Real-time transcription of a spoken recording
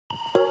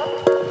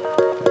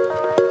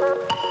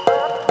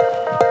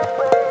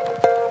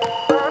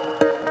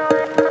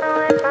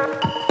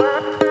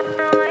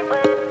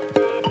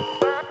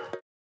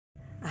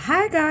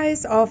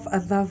guys of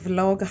the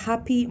vlog.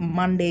 Happy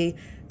Monday.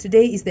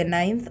 Today is the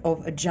 9th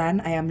of Jan.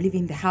 I am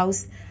leaving the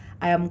house.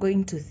 I am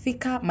going to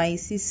Thika. My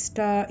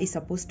sister is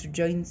supposed to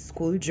join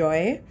school,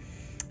 Joy.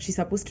 She's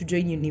supposed to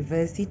join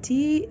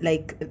university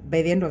like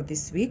by the end of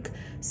this week.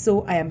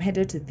 So I am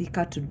headed to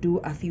Thika to do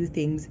a few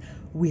things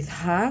with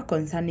her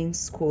concerning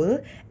school,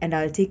 and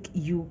I'll take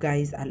you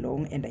guys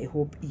along, and I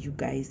hope you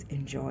guys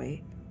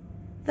enjoy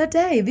the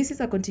day. This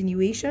is a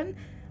continuation,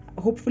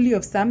 hopefully,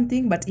 of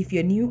something. But if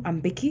you're new,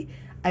 I'm Becky.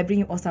 I bring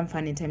you awesome,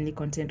 fun, and timely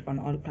content on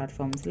all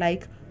platforms.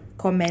 Like,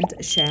 comment,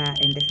 share,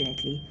 and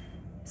definitely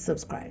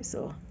subscribe.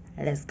 So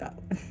let's go.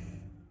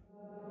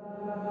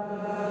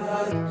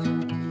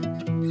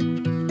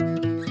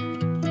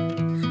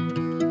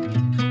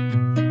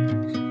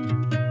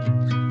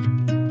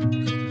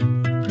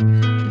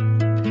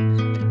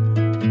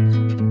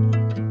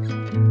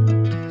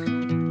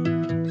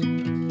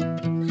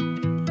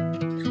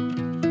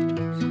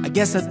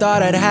 Guess I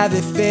thought I'd have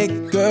it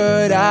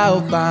figured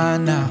out by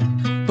now,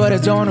 but I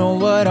don't know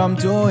what I'm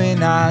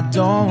doing, I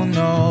don't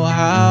know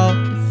how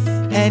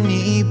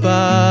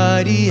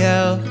anybody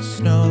else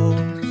knows.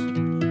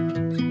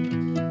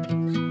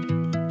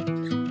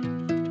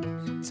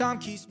 Time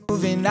keeps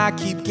moving, I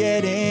keep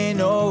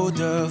getting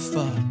older.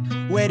 Fuck,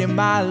 where did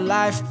my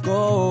life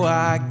go?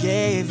 I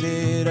gave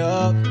it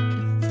up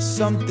for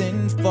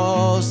something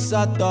false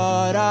I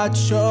thought I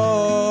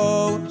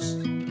chose.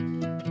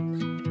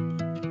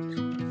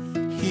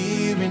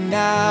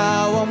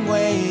 Now I'm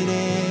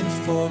waiting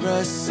for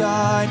a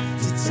sign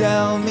to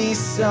tell me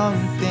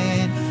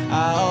something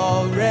I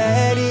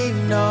already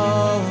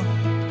know.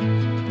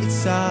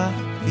 It's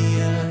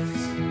obvious.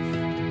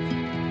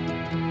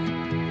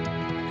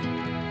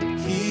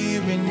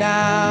 Here and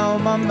now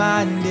my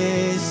mind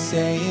is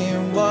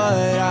saying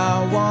what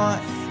I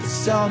want. It's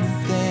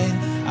something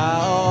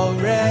I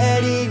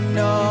already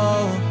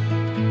know.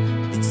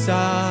 It's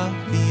obvious.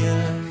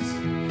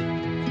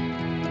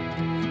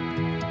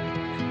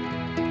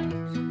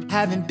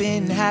 Haven't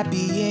been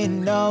happy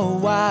in a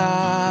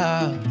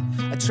while.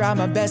 I try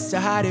my best to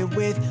hide it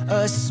with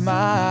a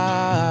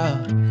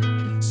smile,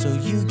 so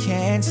you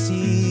can't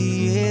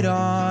see it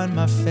on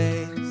my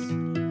face.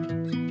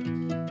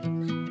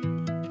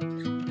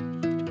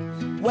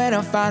 When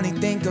I finally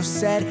think I've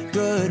said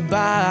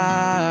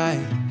goodbye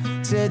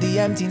to the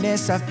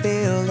emptiness I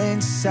feel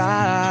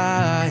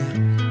inside,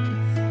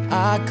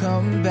 I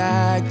come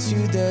back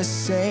to the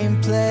same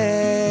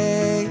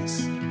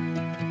place.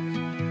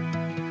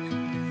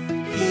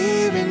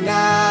 Here and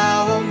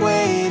now I'm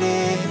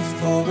waiting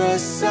for a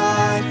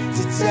sign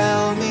to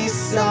tell me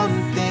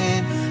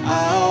something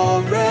I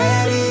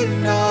already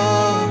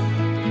know.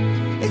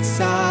 It's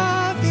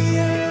obvious.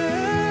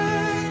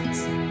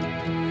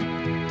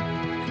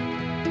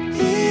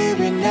 Here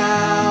and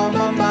now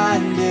my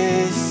mind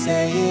is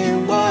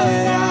saying what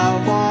I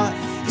want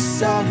is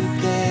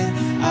something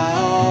I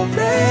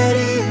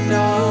already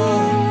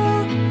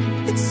know.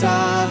 It's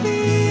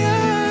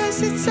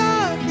obvious, it's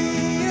obvious.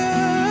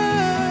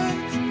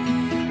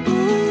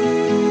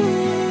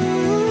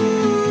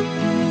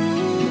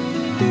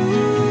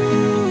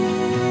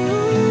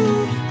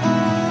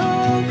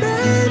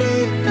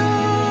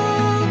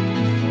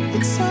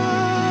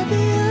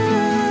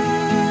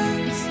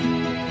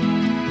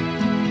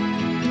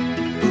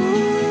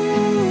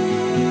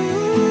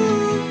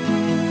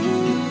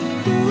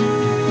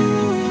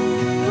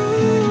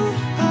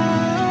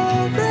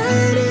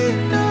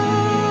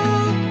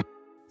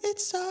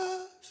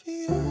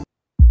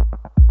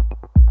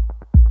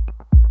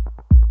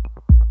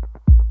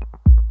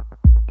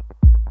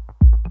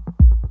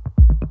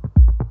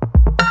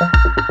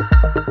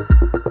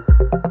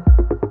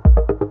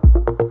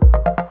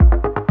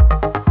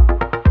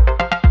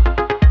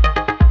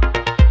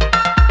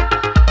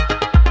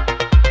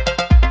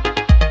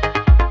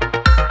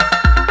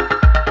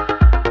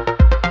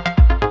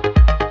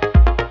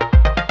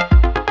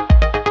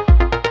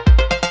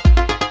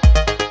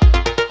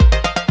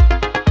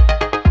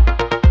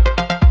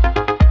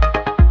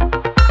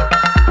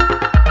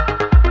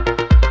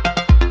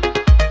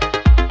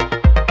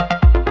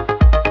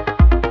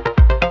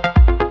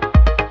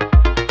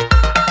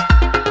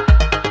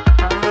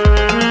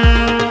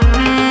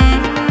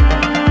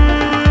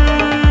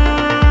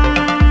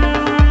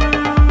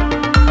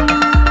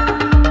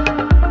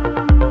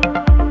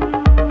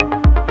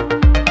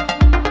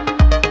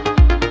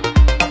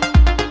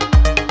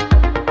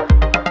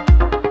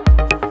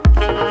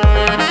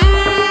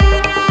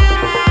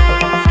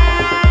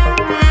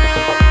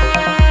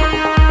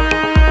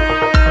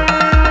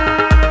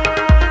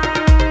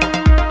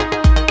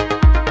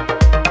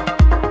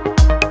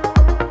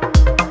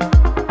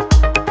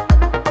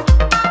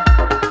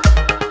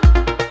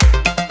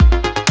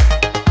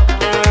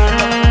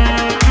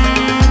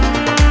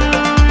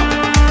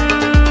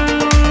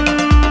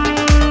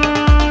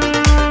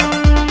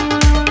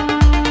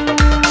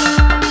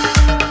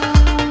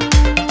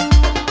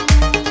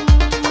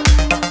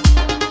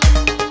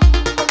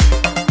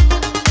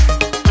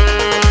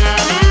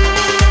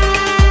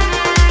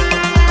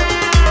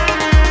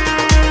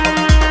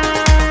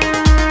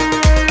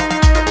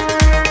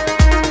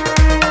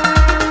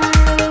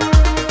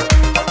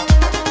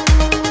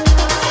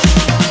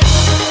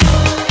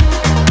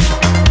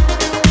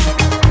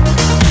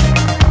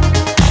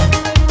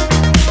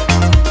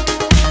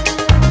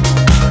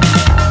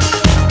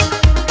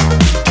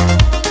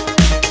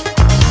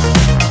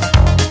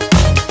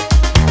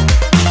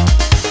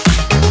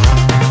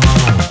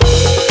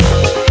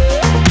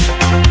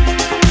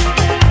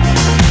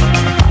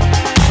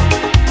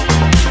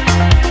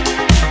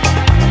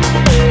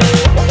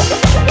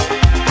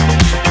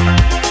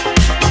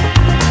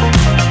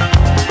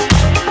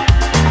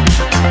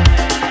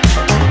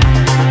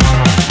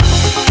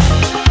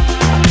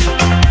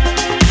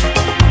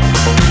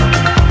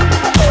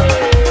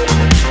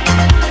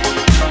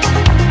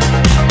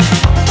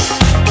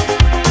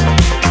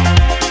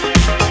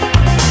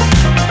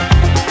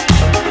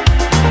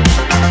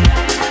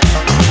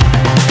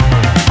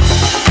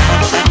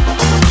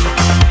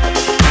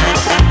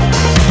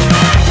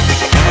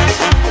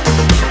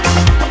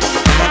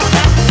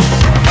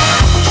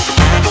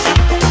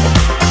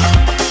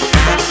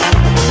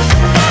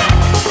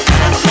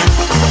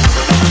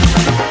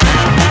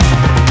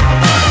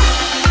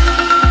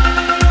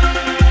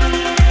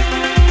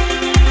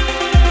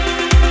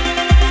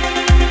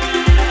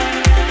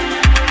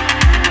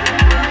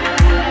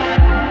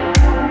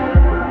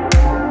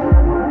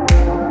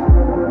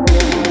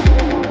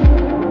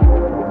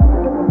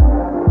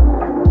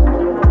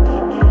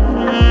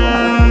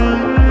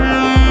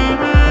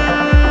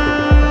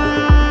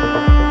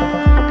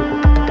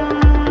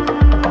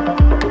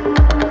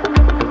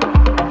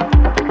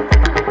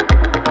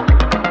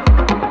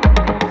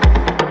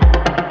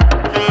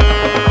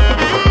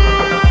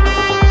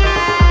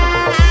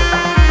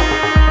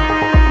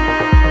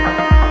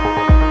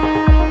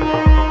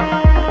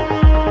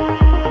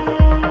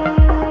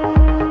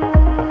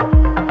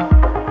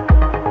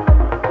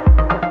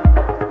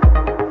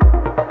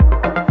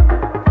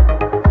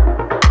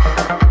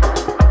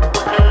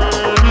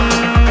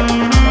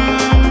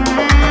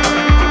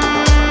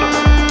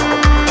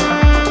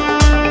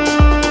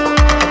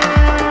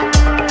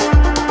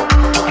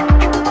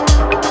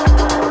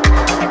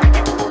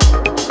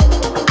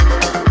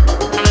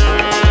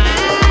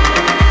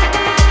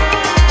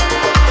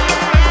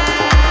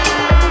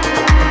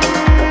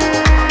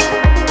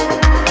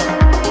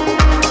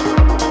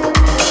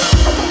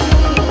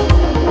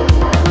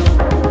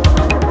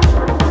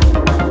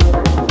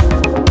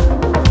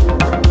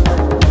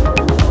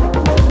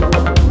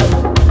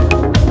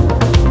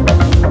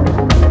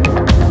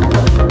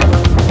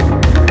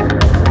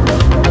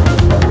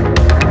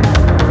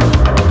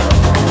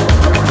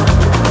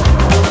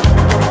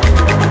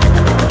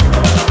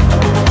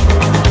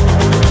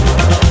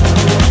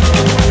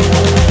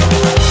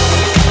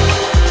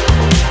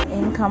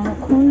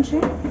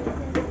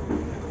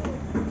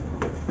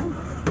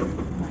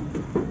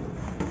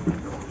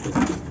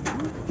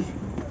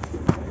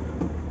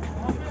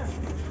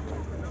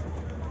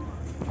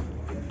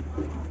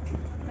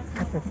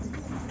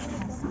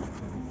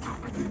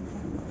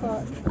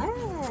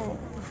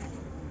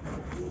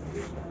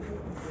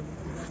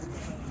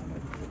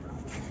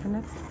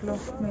 That's floor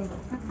made.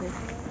 Perfect.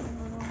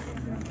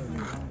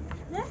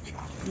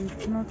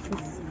 It's not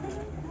fixed.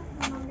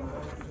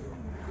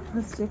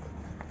 Let's check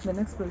the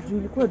next one.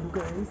 Julie, what do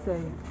you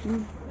say?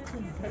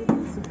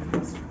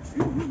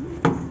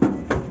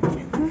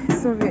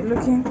 So we're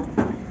looking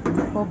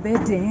for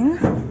bedding,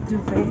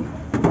 duvet,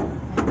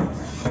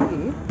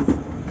 sheets.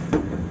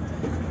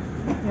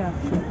 Yeah.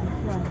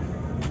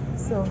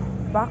 So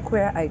back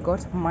where I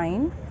got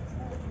mine,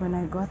 when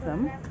I got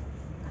them,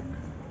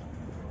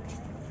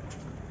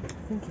 I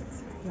think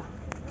it's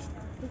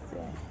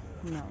there.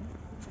 No.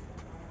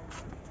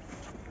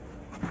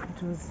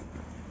 It was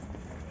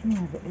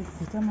near the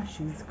exit. Ama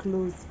she's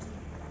closed.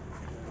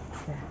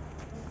 There.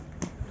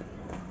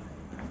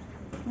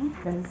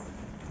 Guys.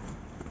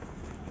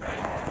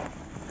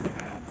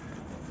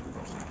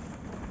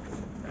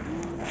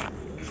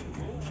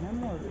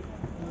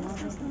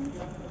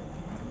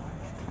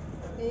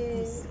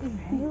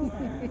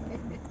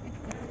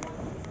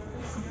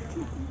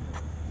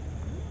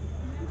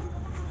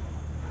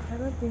 I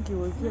don't think it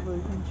was here, but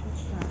we can check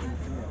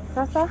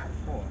that. Sasa?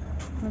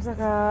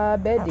 Nataka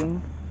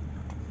bedding.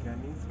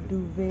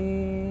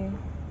 Duvet,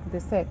 the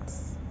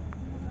sets.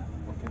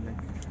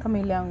 Kama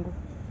ile yangu.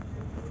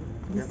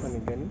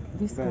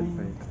 This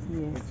kind.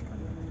 Yes.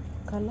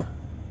 Color?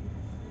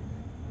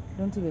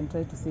 Don't even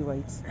try to say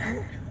white.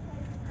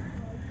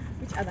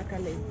 Which other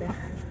color is there?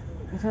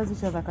 It has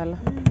which other color?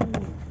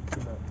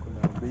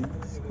 Kuna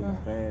beige, kuna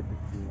red,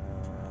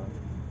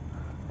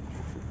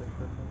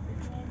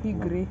 Hii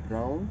grey.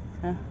 brown,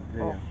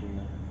 grey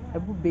hakuna.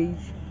 Hebu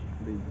beige.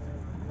 Beige.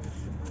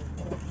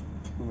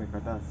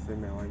 Umekataa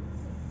siseme white.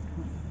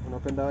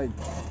 Unapenda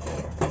white?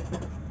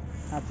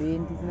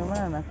 Hapendi. Ndio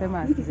maana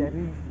nasema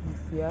asijaribu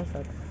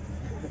siasa tu.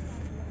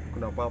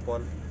 Kuna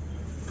purple.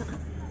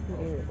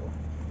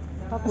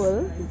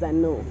 Purple is a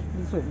no.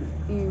 This will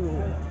be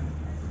ew.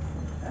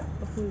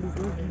 Purple is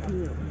not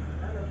giving you.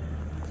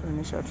 So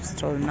Inshot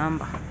stall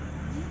number.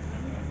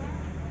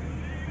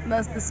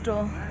 That's the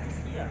store.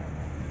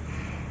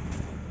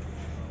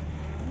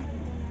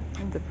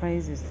 And the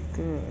price is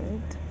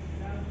good.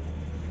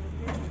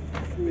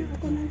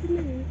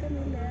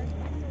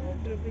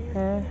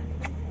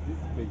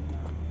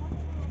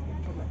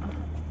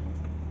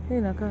 Hii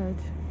inakaa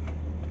aje?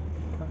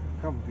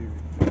 Come vivi.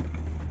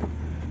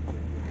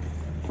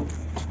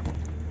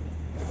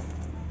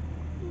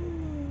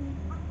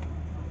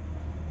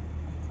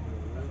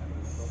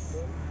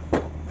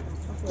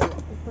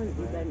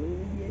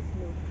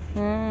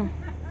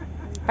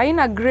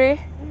 Haina grey.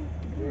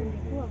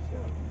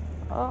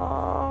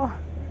 Oh.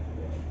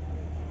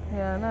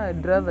 Yeah, no,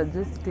 I'd rather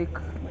just take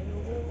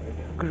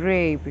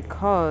grey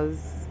because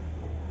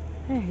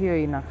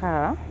hiyo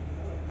inakaa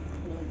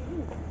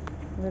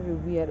very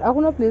weird.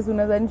 Hakuna place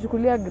unaweza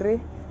nichukulia grey.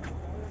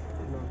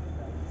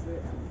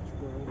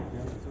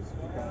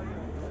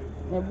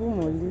 Hebu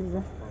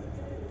muulize.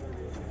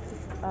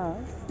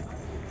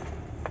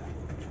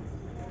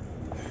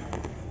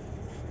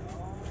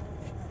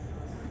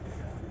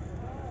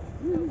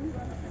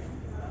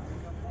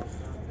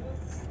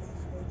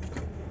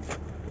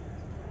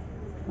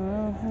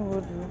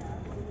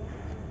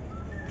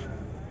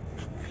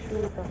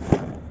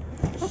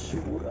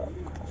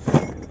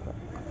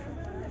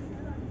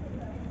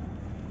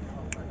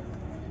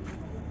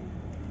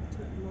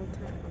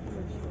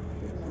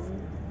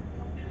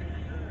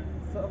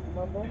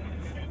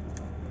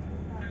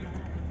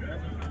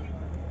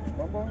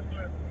 Mambo?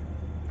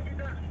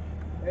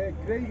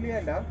 Grey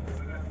ilienda?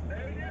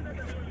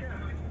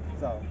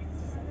 Sawa.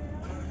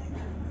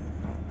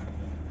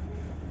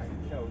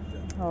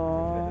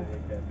 Oh.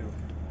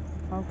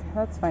 Okay,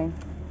 that's fine.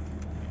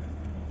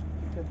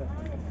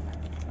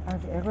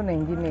 Okay, hakuna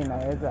ingine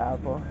inaweza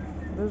hapo.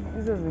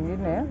 Hizo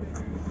zingine.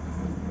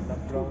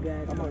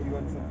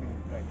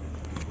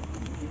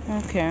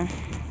 Okay.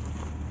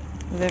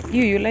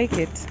 You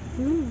like it?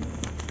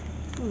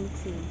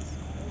 Makes sense.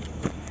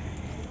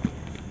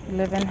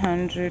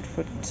 1100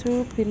 for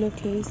 2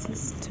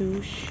 pillowcases,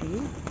 2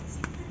 sheets.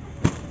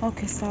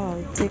 Okay, so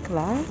I'll take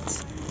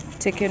that.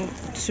 Taken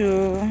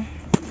 2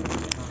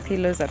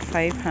 pillows at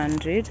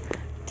 500.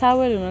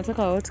 Towel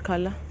unataka what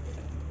color?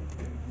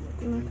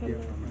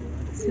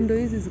 Sindo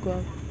hizi ziko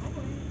hapo.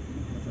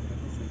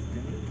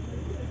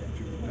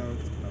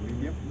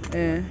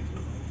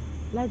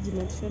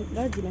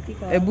 Large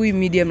inafika. Ebu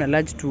medium na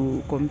large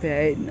to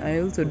compare. I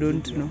also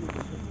don't know.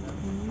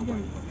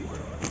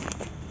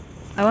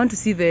 I want to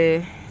see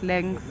the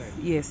length.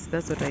 Yes,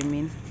 that's what I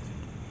mean.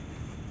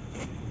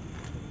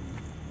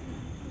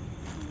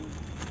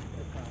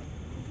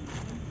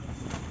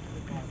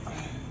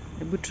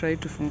 Ebu try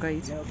to funga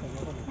it.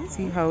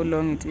 See how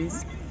long it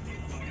is.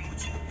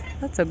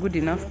 That's a good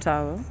enough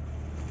towel.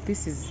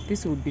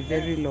 This would be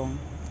very long.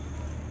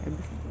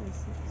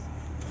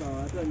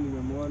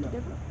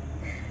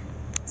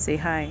 Say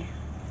hi.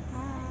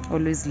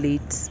 Always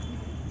late.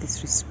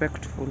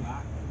 Disrespectful.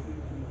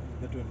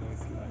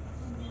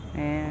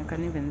 Yeah, I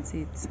can't even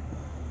see it.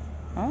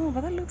 Oh,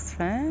 but that looks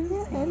fun.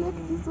 Yeah, I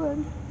like this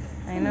one.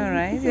 I know,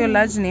 right? Your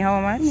large ni how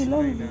much? Ni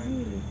long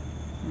vizuri.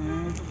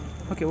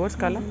 Okay, what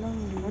color?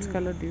 What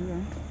color do you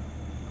want?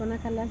 Kona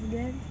colors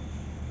gani?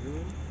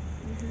 Green,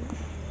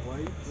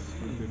 white,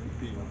 and then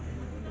pink.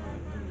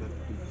 That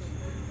peach.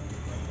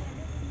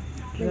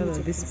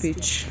 Rather this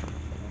peach.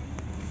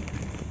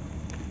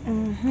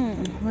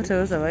 What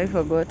else have I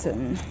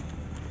forgotten?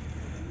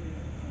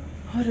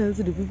 What else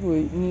do people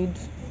need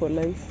for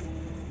life?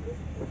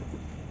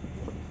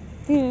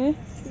 Yeah.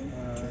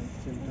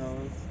 Kitchen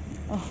towels.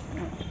 Oh,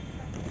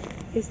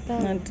 Is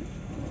that not.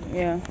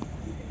 Yeah,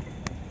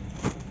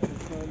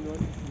 This one,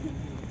 what? I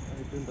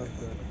don't have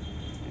that.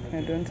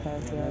 I don't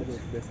have that. was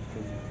best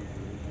friends.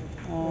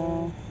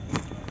 Oh.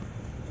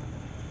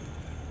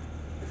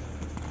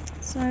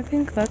 So I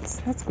think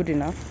that's good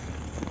enough.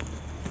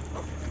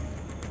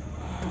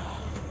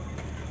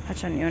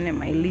 Acha nione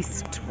my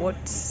list what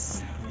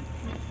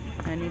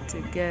I need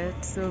to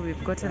get. So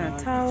we've gotten a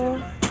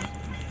towel.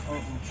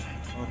 Or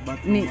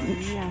bathroom.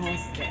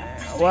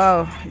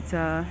 Wow, it's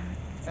a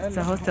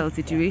hostel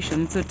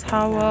situation. So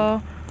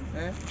towel,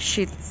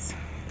 sheets,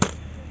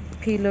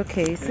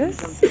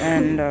 pillowcases,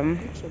 and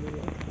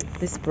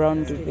this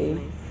brown duvet.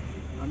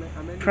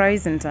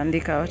 Price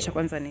nitaandika, wacha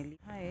kwanza nili.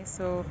 Hi,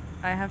 so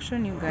I have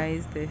shown you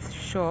guys the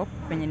shop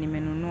penye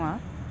nimenunua.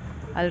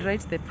 I'll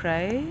write the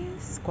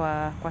price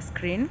kwa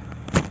screen.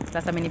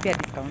 Plus amenipea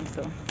discount,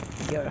 so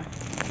yeah.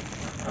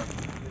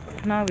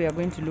 Now we are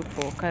going to look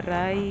for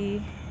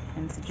karai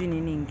and sijui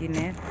nini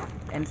ingine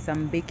and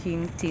some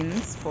baking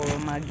tins for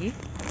Maggie.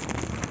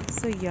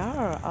 So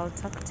yeah, I'll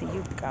talk to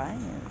you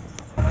guys.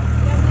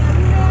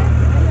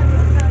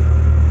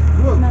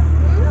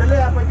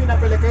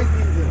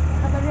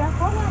 Habari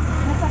yako?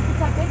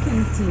 Natafuta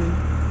baking tin.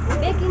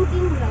 baking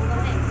thing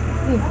unaongea?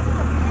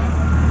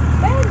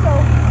 Benzo.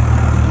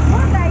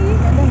 Mbona hii?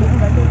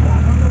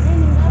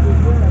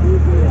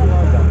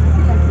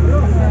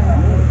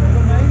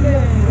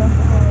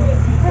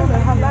 Hello,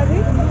 habari?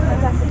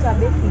 Natafuta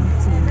baking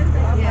tin.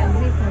 Yeah,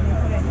 me for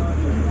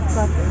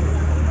Perfect.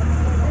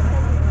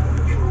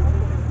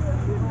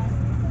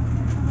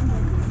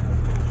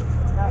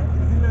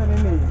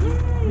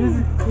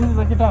 Hizi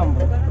za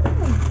kitambo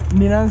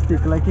ni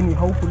non-stick lakini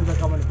haukuliza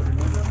kama ni kwenye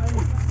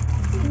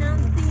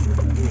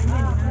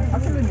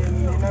actually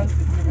ni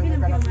non-stick.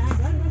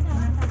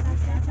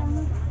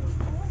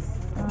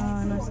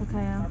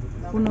 Nataka ya.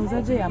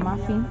 Unauzaje ya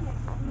muffin?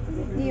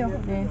 hiyo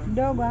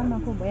kidogo ama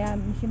kubwa ya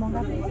mshimo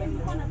ngapi?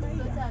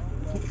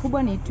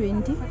 Kubwa ni 20.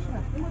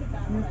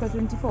 Niko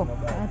 24.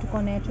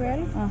 Tuko na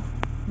 12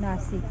 na 6.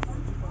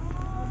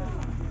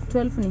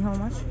 12 ni how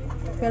much?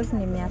 12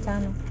 ni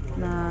 500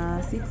 Na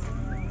 6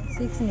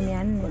 6 ni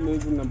 400.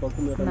 Hizi namba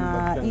 10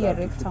 na hii ya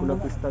rectangle.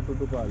 kuna tatu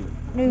tu pale.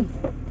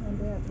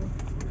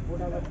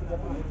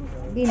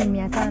 Hii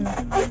ni 500.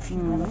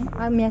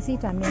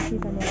 600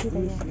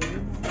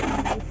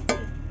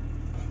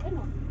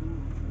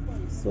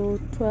 So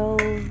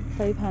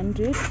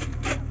 12,500.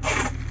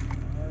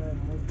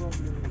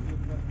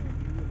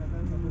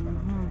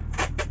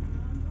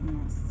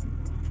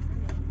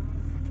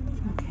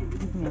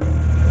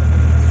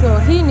 So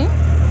hii ni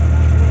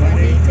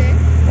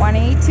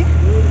 180,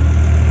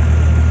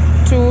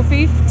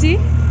 250,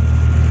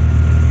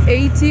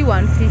 80,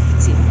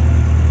 150.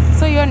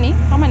 So hiyo ni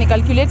kama ni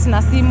calculate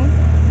na simu.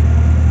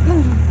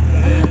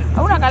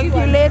 Hauna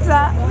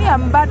calculator, mimi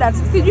am bad at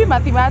sijui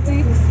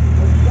mathematics.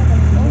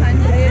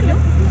 400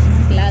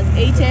 plus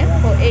 80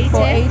 for 80.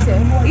 For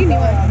 80. Hii ni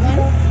 1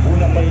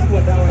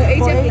 for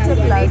 80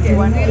 plus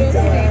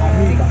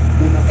 180.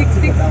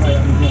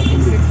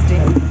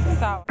 660.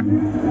 Sawa.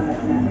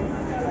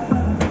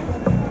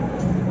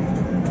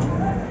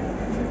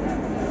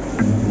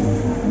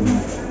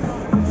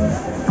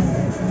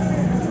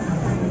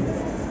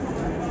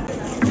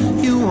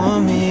 You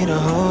want me to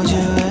hold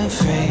you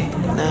every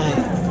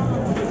night,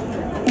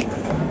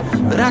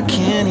 but I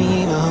can't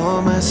even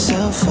hold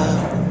myself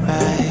up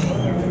right.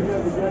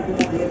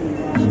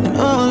 And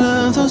all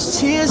of those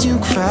tears you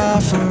cry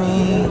for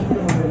me,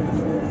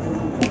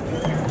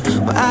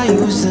 well, I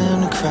use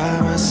them to cry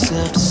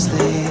myself to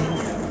sleep.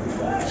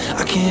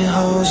 I can't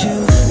hold you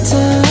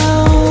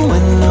down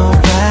when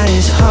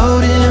nobody's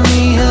holding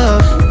me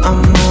up.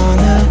 I'm on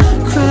the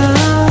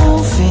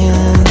ground,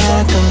 feeling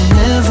like I'm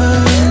never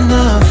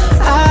enough.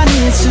 I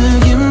need to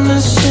get my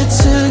shit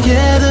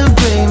together,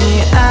 break me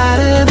out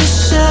of the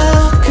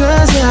shell.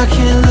 Cause I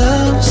can't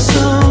love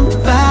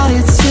somebody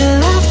till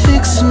I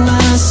fix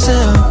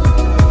myself.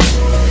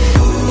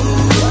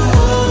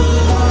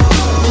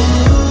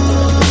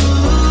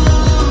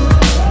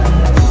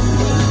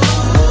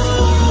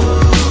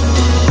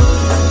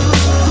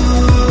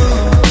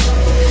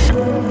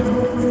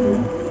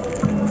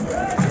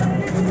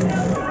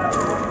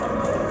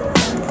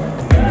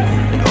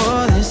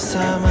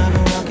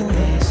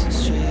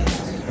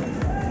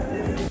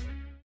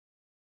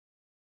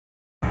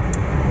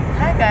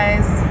 Hi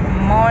guys,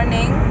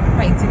 morning,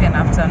 it's even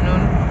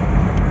afternoon.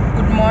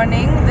 Good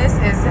morning, this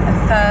is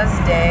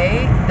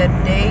Thursday. The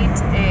date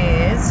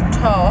is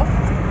 12th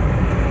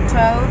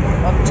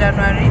of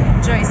January.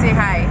 Joy, say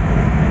hi.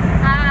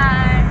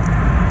 Hi.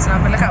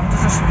 Tunapeleka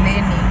mtoto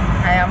shuleni.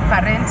 I am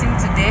parenting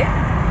today.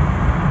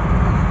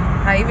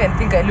 I even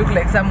think I look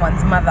like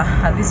someone's mother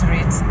at this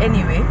rate.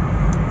 Anyway,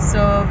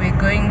 so we're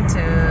going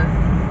to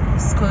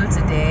school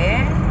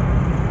today.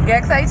 You're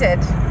excited?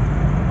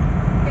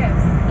 Yes.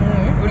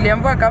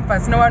 Uliambiwa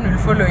campus, no one will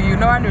follow you.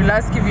 No one will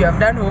ask if you have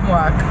done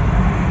homework.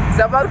 It's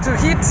about to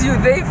hit you.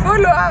 They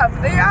follow up.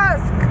 They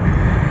ask.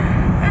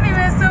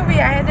 Anyway, so we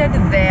are headed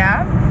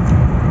there.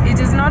 It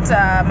is not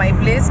my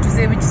place to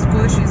say which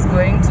school she's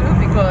going to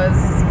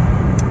because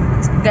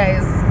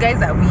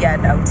guys are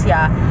weird out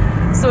here.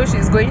 So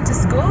she's going to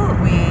school.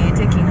 We're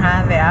taking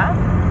her there.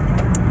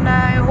 And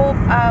I hope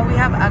we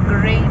have a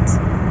great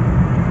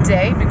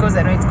day because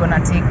I know it's gonna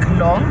take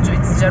long.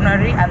 It's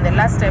January, and the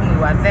last time we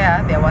were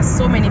there were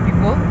so many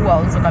people who are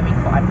also coming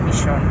for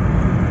admission.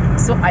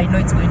 So I know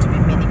it's going to be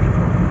many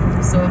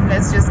people. So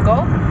let's just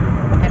go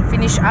and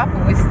finish up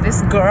with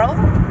this girl.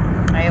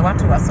 I want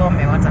to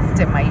wasome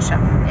watafute maisha.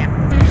 Yeah.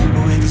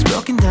 With these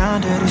broken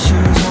down dirty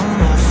shoes on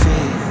my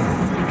feet,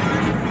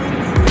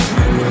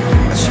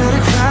 I try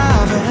to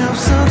cry for help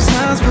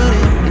sometimes, but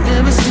it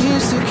never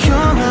seems to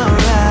come out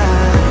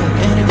right.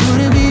 And it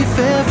wouldn't be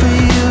fair for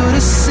you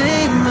to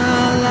save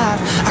my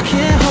life. I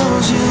can't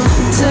hold you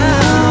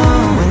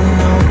down when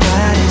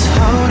nobody's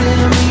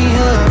holding me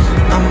up.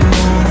 I'm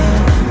on the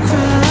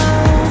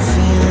ground,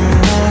 feeling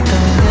like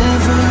I'm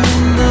never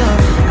enough.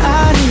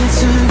 I need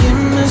to get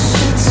my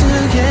shit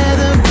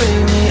together,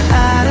 bring me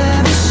out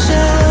of the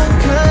shell.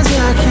 Cause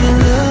I can't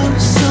love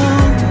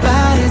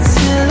somebody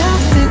till I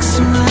fix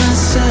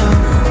myself.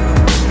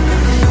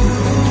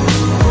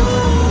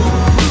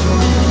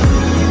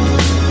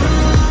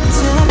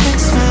 Till I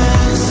fix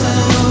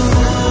myself.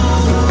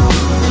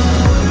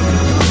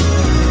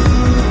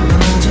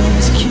 And I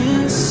just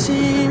can't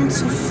seem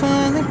to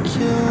find the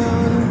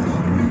cure,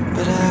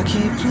 but I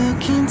keep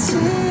looking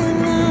till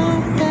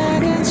now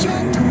back at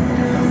your door.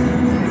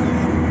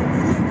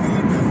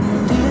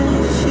 And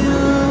if you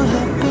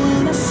happen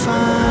to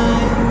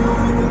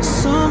find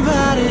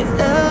somebody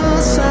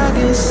else, I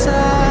guess I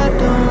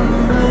don't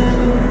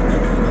mind.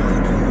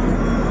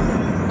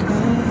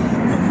 'Cause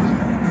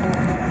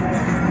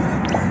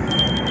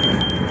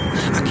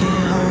I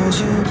can't hold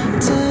you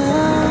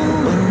down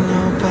when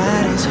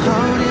nobody's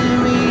holding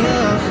me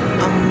up.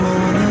 I'm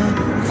on the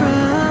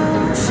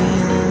ground,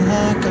 feeling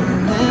like I'm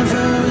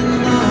never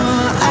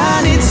enough.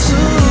 I need to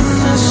get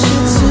my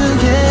shit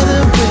together,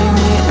 bring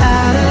me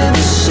out of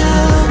the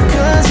shell.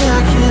 Cause I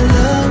can't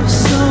love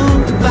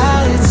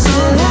somebody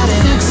till I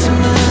fix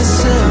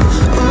myself.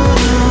 Oh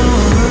no.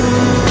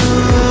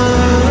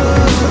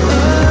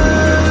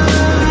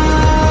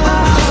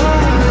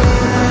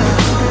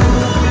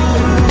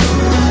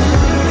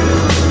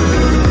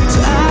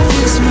 Till I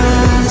fix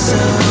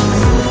myself.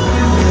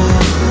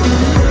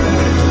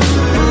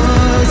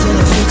 Oh, till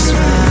I fix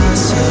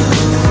myself.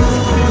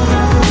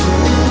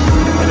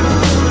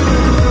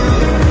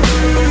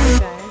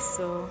 Guys,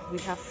 so we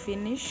have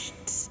finished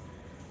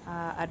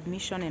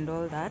admission and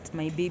all that.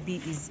 My baby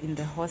is in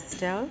the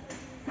hostel.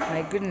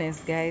 My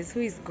goodness, guys, who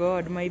is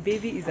God? My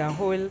baby is a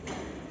whole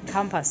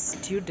campus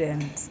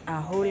student.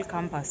 A whole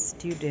campus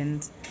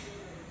student.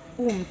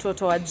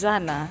 Mtoto wa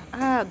jana.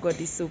 God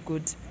is so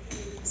good.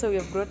 So we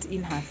have brought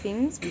in her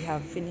things. We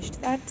have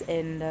finished that,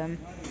 and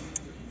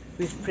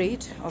we've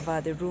prayed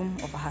over the room,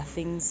 over her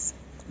things,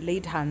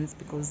 laid hands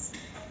because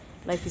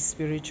life is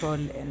spiritual,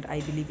 and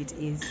I believe it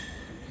is.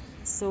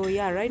 So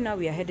yeah, right now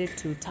we are headed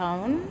to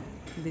town,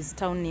 this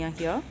town near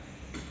here,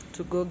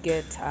 to go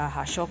get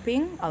her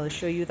shopping. I'll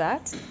show you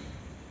that,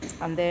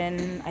 and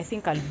then I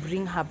think I'll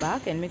bring her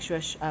back and make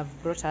sure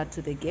I've brought her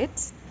to the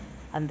gate,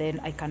 and then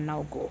I can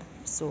now go.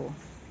 So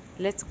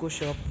let's go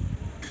shop.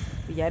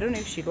 Yeah, I don't know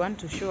if she'd want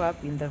to show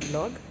up in the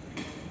vlog.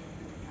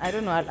 I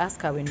don't know, I'll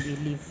ask her when we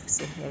leave.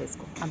 So yeah, let's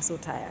go. I'm so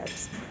tired.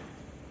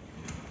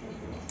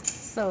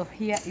 So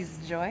here is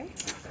Joy.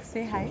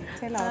 Say hi,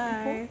 tell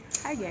our people.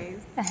 Hi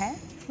guys.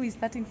 Who is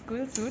starting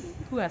school soon?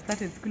 Who has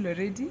started school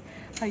already?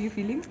 How are you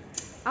feeling?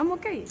 I'm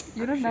okay.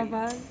 You're not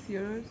nervous?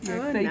 You're I'm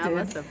excited?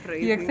 nervous,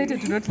 surprisingly. You're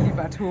excited to not live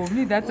at home.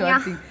 Me, that's Yeah.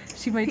 one thing.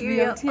 She might be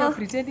Yeah. out here Oh.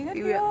 pretending,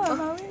 Yeah. I'm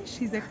away.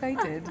 She's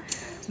excited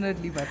to not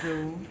live at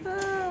home.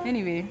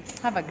 Anyway,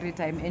 have a great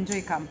time.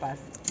 Enjoy campus.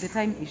 The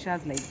time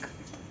Isha's like,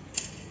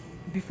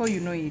 before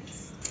you know it,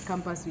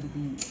 campus will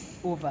be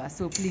over.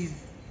 So please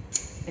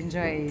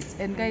enjoy it.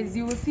 And guys,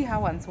 you will see her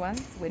once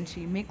when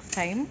she makes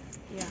time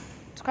Yeah.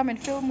 to come and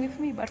film with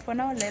me. But for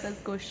now, let us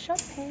go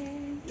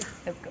shopping.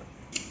 Let's go.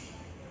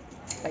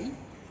 Bye.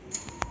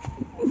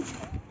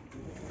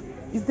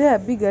 Is there a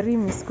bigger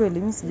rim kweli?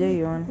 Mimi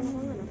sijaiona.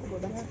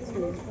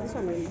 This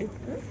one will do.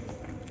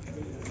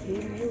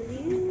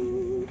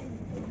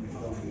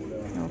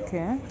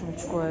 Okay,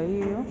 nachukua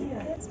hiyo.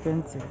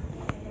 Expensive.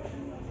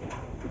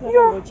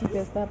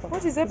 Cheapest hapa.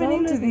 What is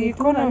happening to the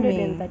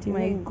economy?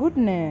 My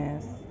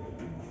goodness.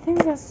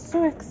 Things are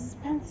so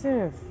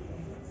expensive.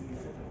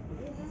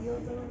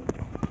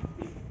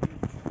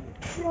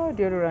 Your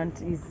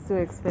deodorant is so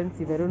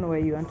expensive. I don't know why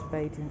you want to buy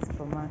it in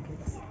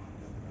supermarkets.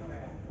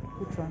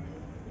 Which one?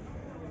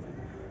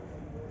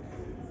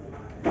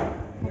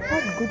 I've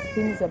heard good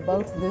things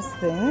about this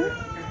thing.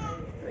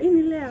 Hii ni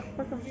ile ya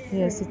kupaka.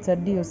 Yes, it's a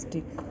Dio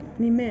stick.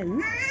 Ni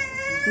men.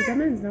 Ni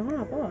men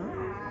zinakuwa poa.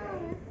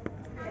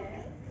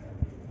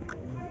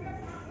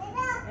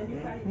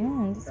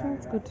 This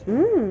one's good.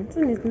 This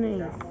one is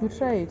nice. You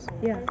try it?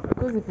 Yeah.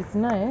 Because if it's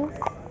nice,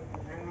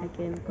 I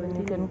can then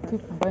continue. you can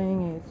keep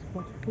buying it.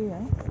 But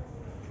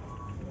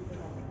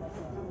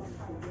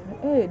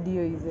here,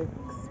 Dio is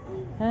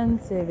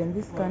expensive in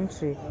this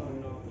country.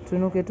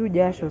 Tunuke tu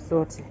jasho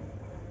sote.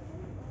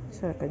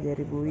 Shaka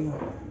jaribu hii.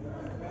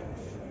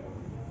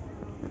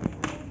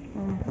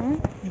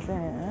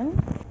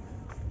 Then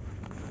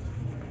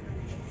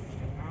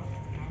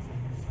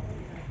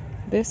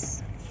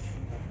this.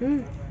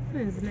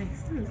 That is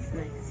nice. That's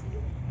nice.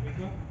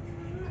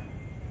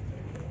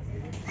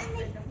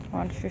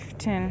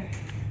 115.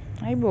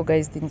 Aibo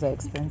guys, things are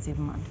expensive,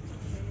 man.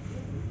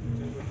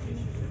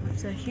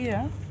 So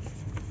here,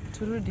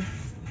 turudi.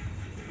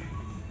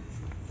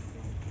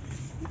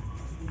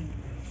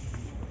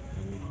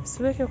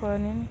 Siweke kwa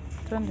nini?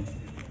 Twende.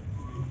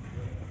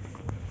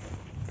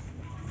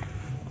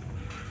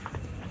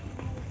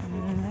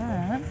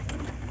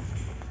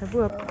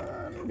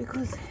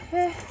 Because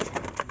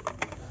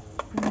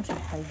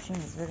hygiene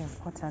is very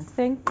important.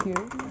 Thank you.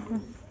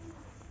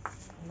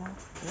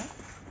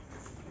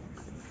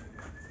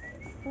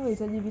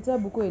 Itaji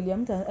vitabu kweli,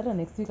 hata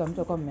next week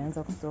mtu kwa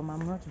mmeanza kusoma.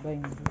 I'm not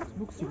buying books.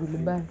 Books you will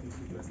buy.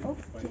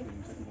 Okay.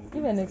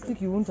 Even next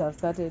week you won't have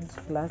started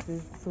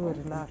classes, so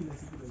relax.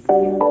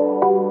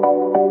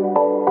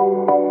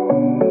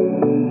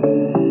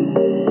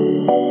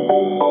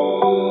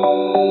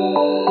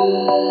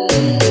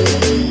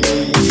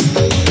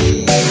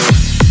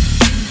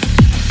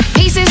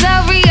 Pieces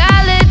of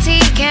reality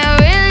can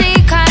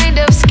really kind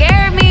of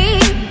scare me.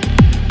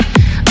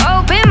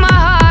 Open my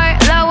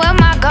heart, lower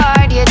my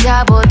guard, you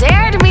double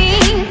dared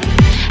me.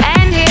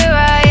 And here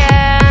I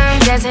am,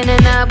 dancing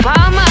in the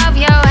palm of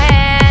your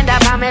hand. I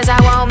promise I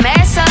won't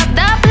mess up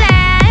the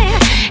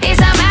plan. It's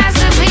a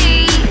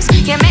masterpiece.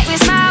 You make me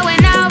smile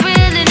when I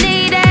really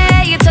need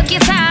it. You took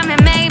your time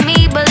and made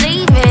me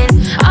believe in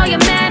all your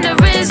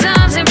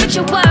mannerisms and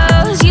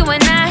rituals. You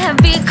and I have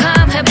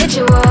become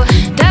habitual.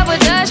 Double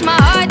dutch, my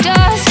heart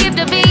just skipped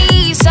a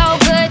beat. So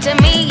good to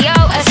me, yo,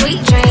 a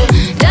sweet dream.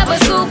 Double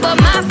scoop of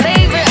my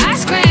favorite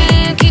ice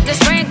cream. Keep the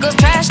sprinkles,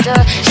 trash the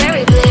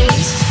cherry,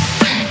 please.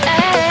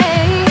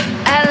 Hey,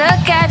 I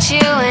look at you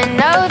and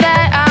know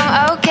that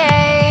I'm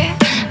okay.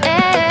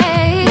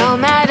 Hey, no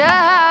matter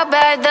how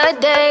bad the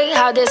day,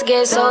 how this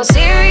gets so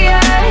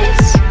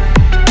serious.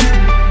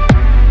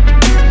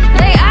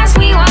 They ask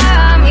me why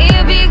I'm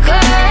here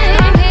because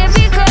I'm here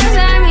because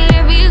I'm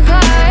here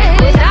because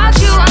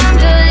without you I'm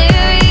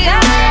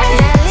delirious.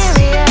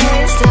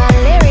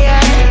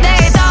 Delirious.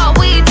 They thought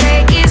we'd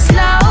take it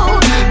slow,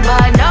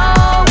 but no,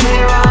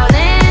 we're all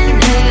in.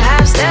 They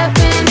have stepped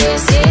in,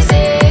 this is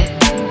it.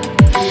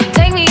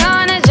 Take me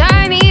on a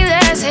journey,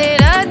 let's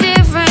hit a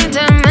different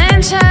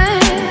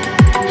dimension.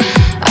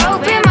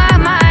 Open my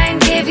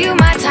mind, give you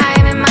my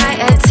time and my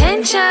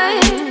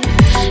attention.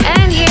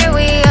 And here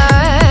we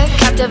are,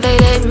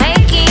 captivated,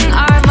 making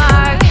our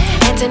mark.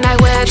 And tonight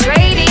we're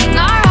trading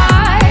our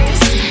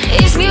hearts.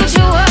 It's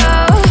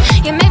mutual.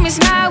 You make me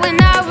smile when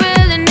I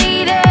really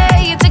need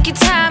it. You took your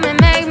time and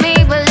made me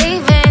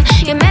believe in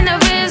your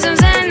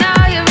mannerisms and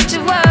all your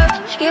rituals.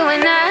 You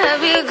and I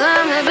have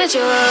become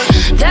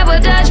habitual. Double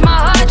dutch, my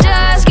heart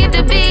just skipped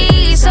a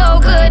beat. So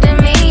good to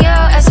me, yo,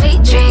 a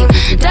sweet dream.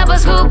 Double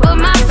scoop of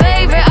my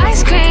favorite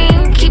ice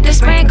cream. Keep the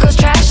sprinkles,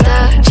 trash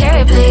the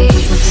cherry,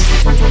 please.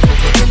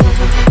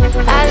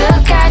 I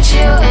look at you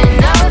and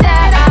know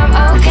that I'm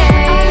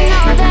okay.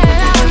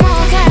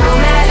 No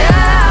matter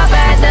how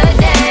bad the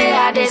day,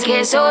 I just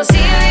get so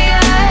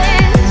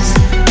serious.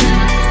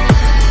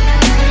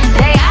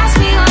 They ask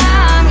me why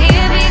I'm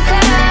here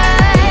because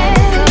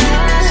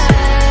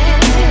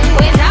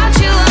without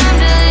you I'm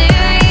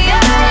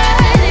delirious.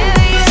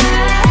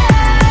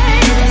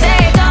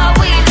 They thought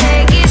we'd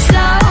take it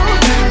slow,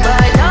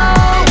 but no,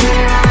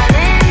 we're all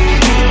in.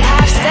 They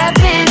have stepped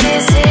in,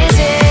 this is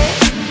it.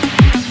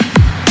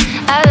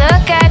 I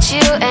look at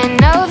you and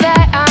know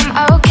that I'm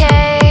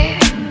okay.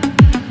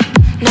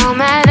 No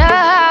matter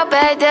how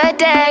bad the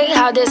day,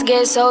 how this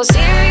gets so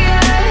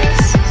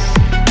serious.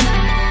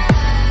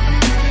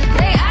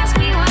 They ask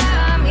me why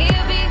I'm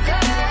here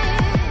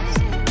because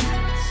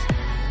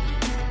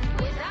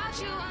without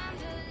you I'm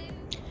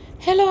delirious.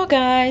 Hello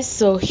guys,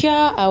 so here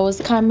I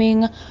was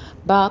coming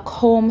back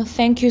home.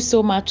 Thank you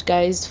so much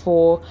guys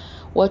for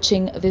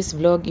watching this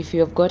vlog. If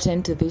you have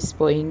gotten to this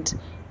point,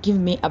 give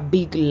me a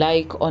big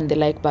like on the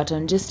like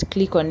button. Just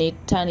click on it,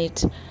 turn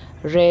it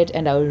red,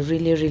 and I will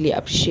really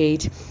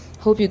appreciate.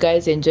 Hope you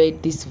guys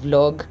enjoyed this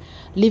vlog.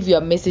 Leave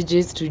your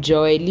messages to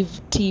Joy,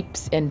 leave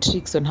tips and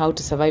tricks on how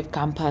to survive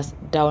campus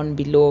down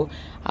below.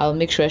 I'll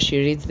make sure she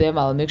reads them,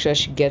 I'll make sure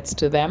she gets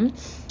to them.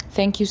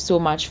 Thank you so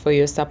much for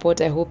your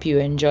support. I hope you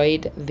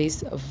enjoyed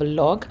this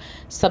vlog.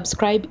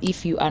 Subscribe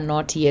if you are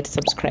not yet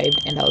subscribed,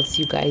 and I'll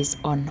see you guys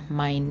on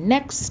my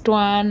next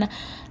one.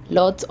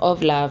 Lots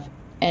of love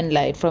and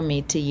light from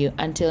me to you.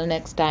 Until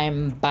next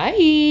time,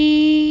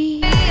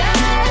 bye.